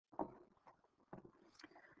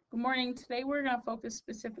Good morning. Today we're going to focus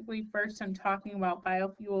specifically first on talking about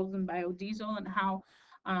biofuels and biodiesel and how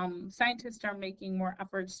scientists are making more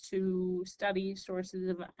efforts to study sources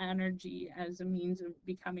of energy as a means of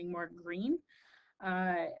becoming more green.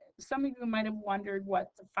 Uh, some of you might have wondered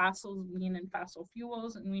what the fossils mean in fossil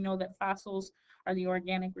fuels, and we know that fossils are the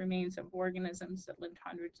organic remains of organisms that lived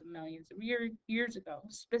hundreds of millions of years ago.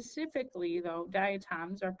 Specifically, though,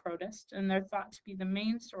 diatoms are protists, and they're thought to be the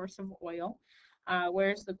main source of oil,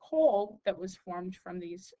 whereas the coal was formed from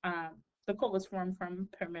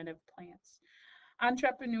primitive plants.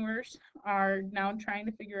 Entrepreneurs are now trying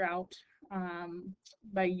to figure out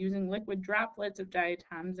by using liquid droplets of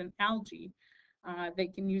diatoms and algae, they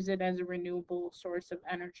can use it as a renewable source of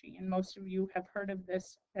energy. And most of you have heard of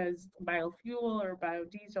this as biofuel or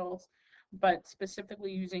biodiesels, but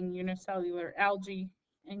specifically using unicellular algae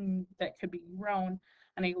and that could be grown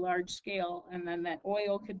on a large scale, and then that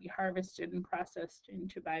oil could be harvested and processed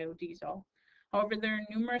into biodiesel. However, there are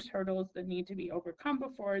numerous hurdles that need to be overcome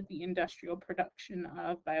before the industrial production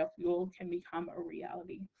of biofuel can become a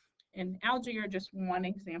reality. And algae are just one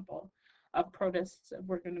example of protists that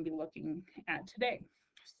we're going to be looking at today.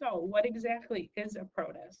 So, what exactly is a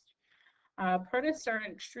protist? Protists are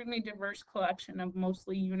an extremely diverse collection of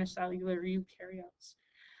mostly unicellular eukaryotes.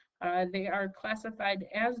 They are classified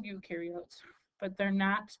as eukaryotes, but they're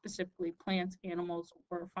not specifically plants, animals,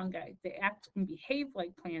 or fungi. They act and behave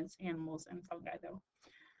like plants, animals, and fungi, though.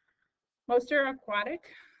 Most are aquatic,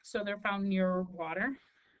 so they're found near water,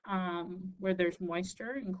 where there's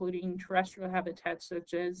moisture, including terrestrial habitats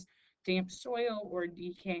such as damp soil or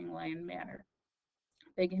decaying land matter.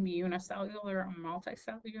 They can be unicellular or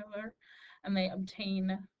multicellular, and they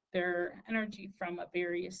obtain their energy from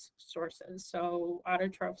various sources. So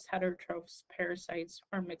autotrophs, heterotrophs, parasites,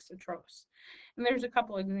 or mixotrophs. And there's a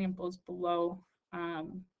couple examples below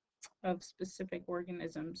of specific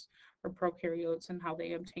organisms or prokaryotes and how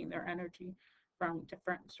they obtain their energy from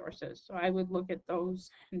different sources. So I would look at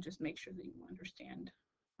those and just make sure that you understand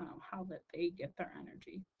how that they get their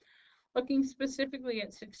energy. Looking specifically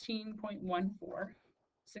at 16.14,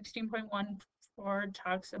 16.14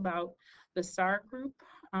 talks about the SAR group,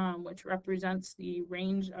 which represents the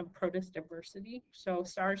range of protist diversity. So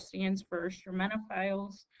SAR stands for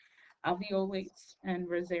straminophiles, alveolates, and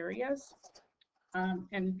rosarias.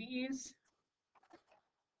 And these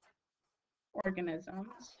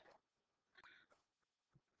organisms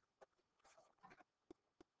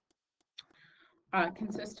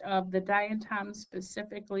consist of the diatoms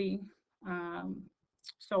specifically.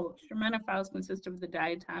 So straminophiles consist of the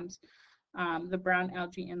diatoms, the brown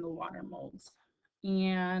algae, and the water molds.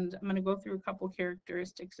 And I'm going to go through a couple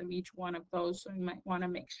characteristics of each one of those, so you might want to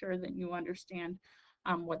make sure that you understand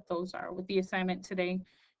what those are. With the assignment today,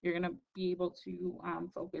 you're going to be able to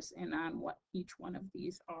focus in on what each one of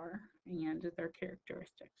these are and their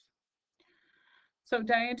characteristics. So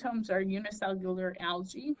diatoms are unicellular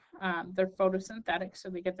algae. They're photosynthetic, so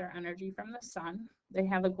they get their energy from the sun. They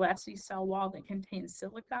have a glassy cell wall that contains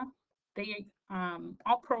silica.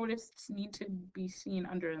 All protists need to be seen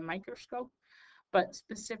under a microscope, but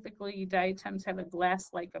specifically diatoms have a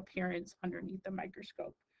glass-like appearance underneath the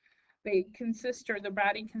microscope. The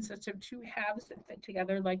body consists of two halves that fit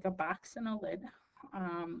together like a box and a lid,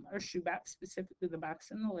 or shoebox, specifically the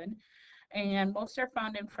box and the lid. And most are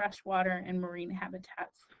found in freshwater and marine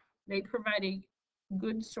habitats. They provide a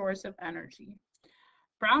good source of energy.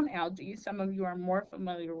 Brown algae, some of you are more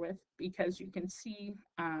familiar with because you can see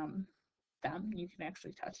them, you can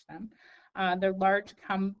actually touch them. They're large,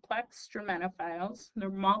 complex straminophiles. They're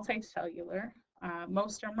multicellular.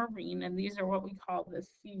 Most are marine, and these are what we call the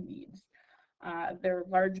seaweeds. They're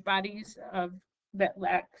large bodies that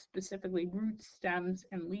lack specifically roots, stems,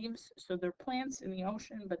 and leaves. So they're plants in the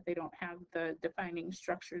ocean, but they don't have the defining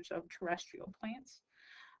structures of terrestrial plants.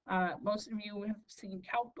 Most of you have seen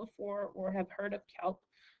kelp before or have heard of kelp,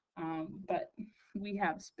 but we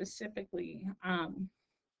have specifically,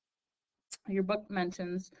 your book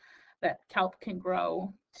mentions that kelp can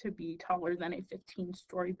grow to be taller than a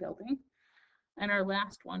 15-story building. And our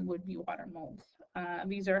last one would be water molds.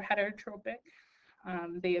 These are heterotrophic.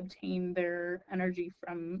 They obtain their energy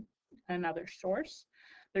from another source.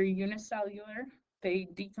 They're unicellular. They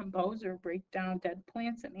decompose or break down dead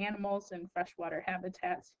plants and animals in freshwater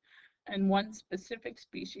habitats. And one specific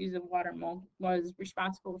species of water mold was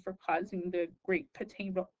responsible for causing the Great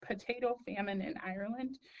Potato Famine in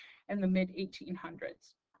Ireland in the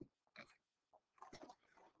mid-1800s.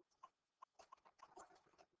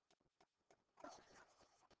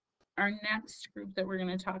 Our next group that we're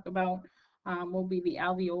going to talk about will be the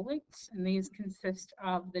alveolates, and these consist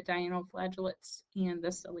of the dinoflagellates and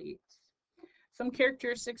the ciliates. Some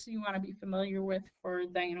characteristics you want to be familiar with for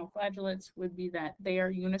dinoflagellates would be that they are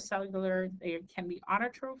unicellular. They can be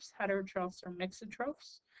autotrophs, heterotrophs, or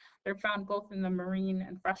mixotrophs. They're found both in the marine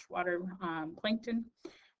and freshwater plankton,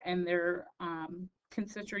 and their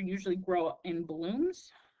consistory usually grow in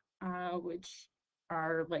blooms, which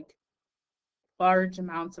are like large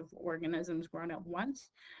amounts of organisms grown at once.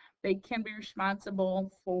 They can be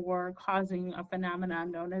responsible for causing a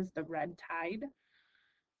phenomenon known as the red tide.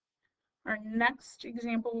 Our next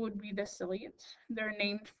example would be the ciliates. They're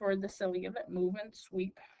named for the cilia that move and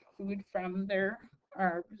sweep food from their,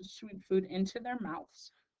 or sweep food into their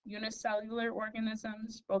mouths. Unicellular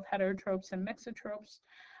organisms, both heterotrophs and mixotrophs.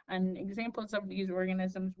 And examples of these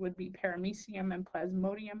organisms would be paramecium and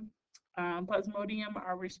plasmodium. Plasmodium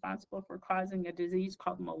are responsible for causing a disease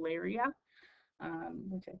called malaria,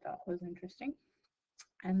 which I thought was interesting.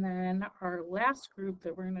 And then our last group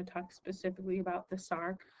that we're going to talk specifically about, the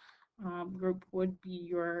SAR group, would be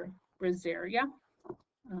your Rhizaria,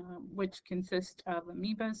 which consist of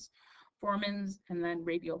amoebas, formans, and then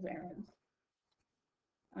radiolarans.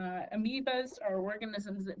 Amoebas are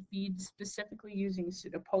organisms that feed specifically using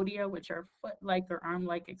pseudopodia, which are foot-like or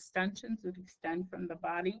arm-like extensions that extend from the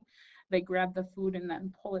body. They grab the food and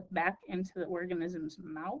then pull it back into the organism's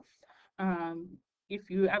mouth. If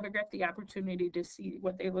you ever get the opportunity to see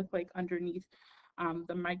what they look like underneath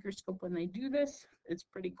the microscope when they do this, it's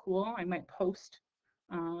pretty cool. I might post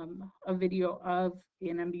a video of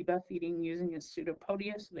an amoeba feeding using a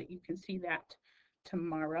pseudopodia so that you can see that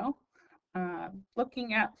tomorrow.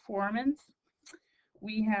 Looking at formans,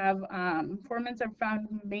 we have formans are found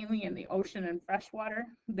mainly in the ocean and freshwater.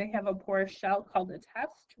 They have a porous shell called a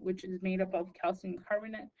test, which is made up of calcium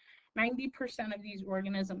carbonate. 90% of these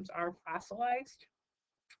organisms are fossilized.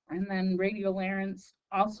 And then radiolarans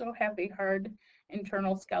also have a hard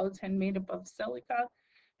internal skeleton made up of silica,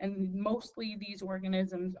 and mostly these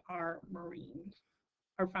organisms are marine,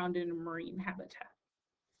 are found in a marine habitat.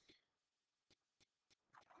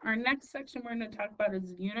 Our next section we're going to talk about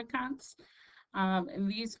is uniconts.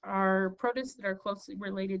 And these are protists that are closely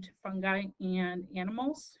related to fungi and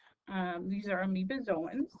animals. These are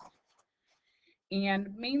amoebozoans. And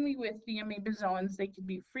mainly with the amoebozoans, they could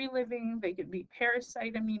be free-living, they could be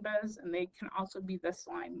parasite amoebas, and they can also be the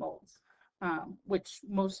slime molds, which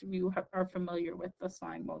most of you are familiar with the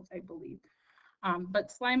slime molds, I believe.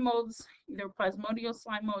 But slime molds, either plasmodial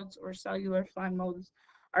slime molds or cellular slime molds,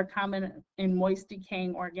 are common in moist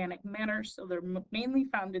decaying organic matter, so they're mainly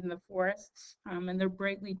found in the forests, and they're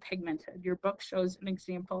brightly pigmented. Your book shows an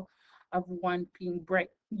example of one being bright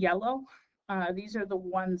yellow. These are the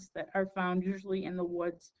ones that are found usually in the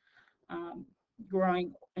woods,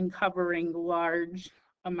 growing and covering large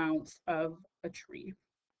amounts of a tree.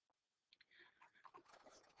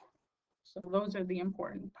 So those are the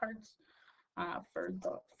important parts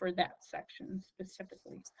for that section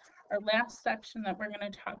specifically. Our last section that we're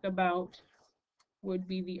going to talk about would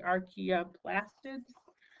be the archaeoplastids,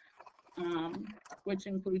 which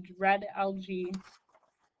includes red algae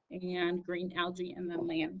and green algae, and then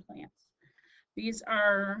land plants. These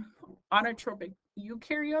are autotrophic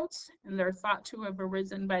eukaryotes, and they're thought to have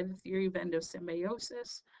arisen by the theory of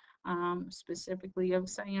endosymbiosis, specifically of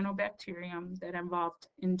cyanobacterium that evolved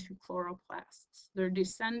into chloroplasts. Their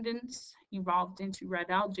descendants evolved into red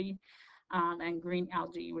algae and green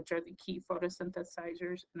algae, which are the key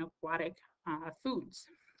photosynthesizers in aquatic foods.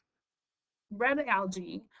 Red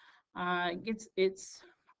algae gets its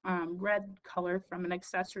red color from an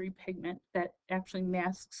accessory pigment that actually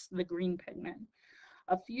masks the green pigment.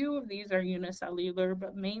 A few of these are unicellular,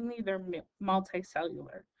 but mainly they're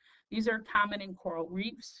multicellular. These are common in coral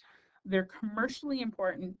reefs. They're commercially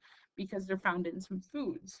important because they're found in some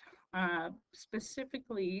foods.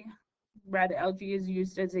 Specifically, red algae is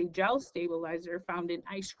used as a gel stabilizer found in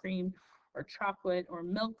ice cream or chocolate or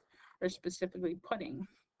milk, or specifically pudding.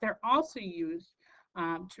 They're also used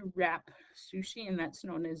to wrap sushi, and that's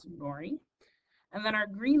known as nori. And then our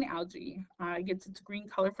green algae gets its green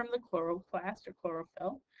color from the chloroplast or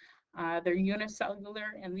chlorophyll. They're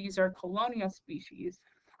unicellular, and these are colonial species,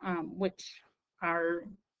 which are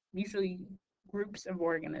usually groups of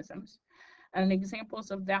organisms. And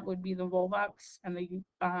examples of that would be the volvox and the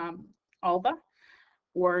alba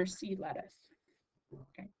or sea lettuce.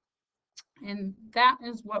 Okay. And that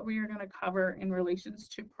is what we are going to cover in relations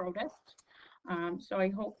to protists. So I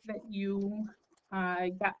hope that you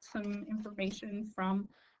got some information from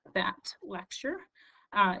that lecture.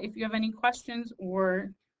 If you have any questions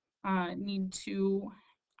or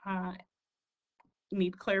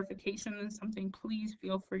need clarification on something, please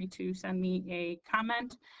feel free to send me a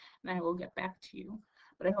comment and I will get back to you.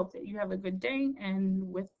 But I hope that you have a good day,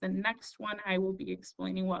 and with the next one, I will be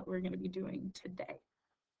explaining what we're going to be doing today.